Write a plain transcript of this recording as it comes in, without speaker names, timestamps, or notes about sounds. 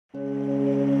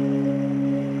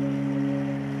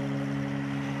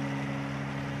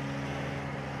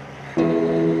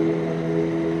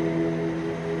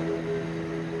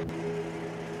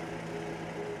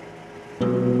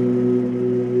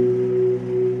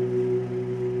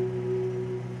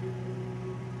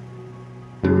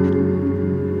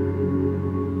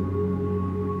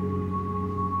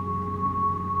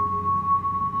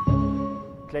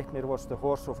Sleipnir was the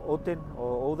horse of Odin,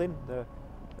 or Odin, the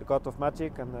god of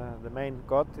magic and the main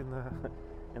god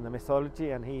in the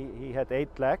mythology, and he had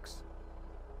 8 legs,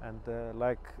 and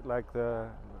like the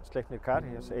Sleipnir car,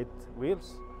 he has 8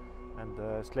 wheels, and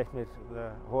Sleipnir,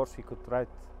 the horse, he could ride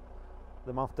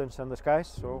the mountains and the skies.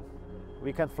 So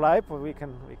we can fly, but we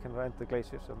can ride the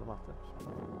glaciers and the mountains.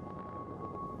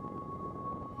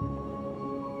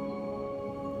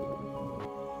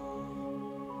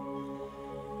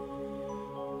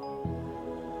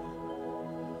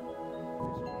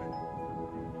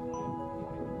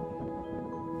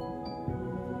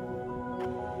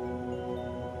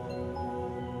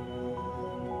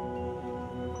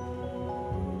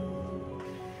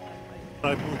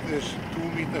 I put this 2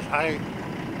 meters high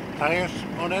tyres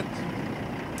on it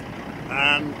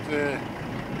and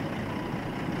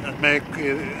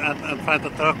find a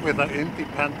truck with an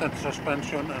independent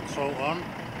suspension and so on.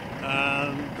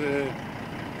 And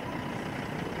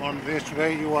on this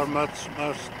way you are much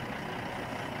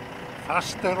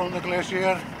faster on the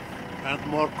glacier and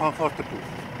more comfortable.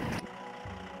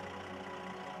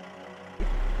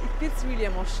 It feels really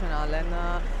emotional,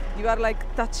 and you are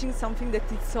like touching something that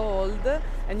is so old,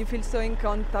 and you feel so in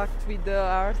contact with the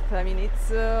earth. I mean,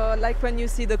 it's like when you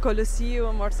see the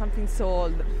Colosseum or something so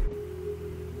old.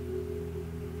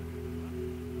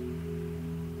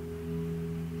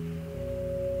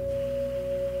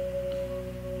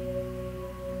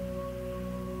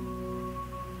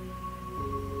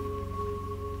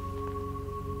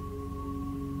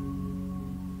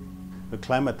 The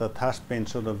climate that has been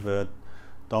sort of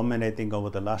dominating over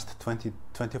the last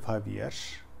 25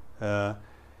 years,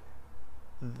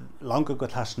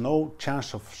 Langjokull has no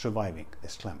chance of surviving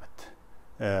this climate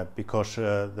because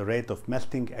the rate of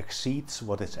melting exceeds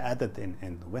what is added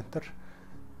in the winter.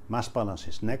 Mass balance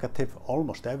is negative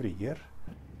almost every year,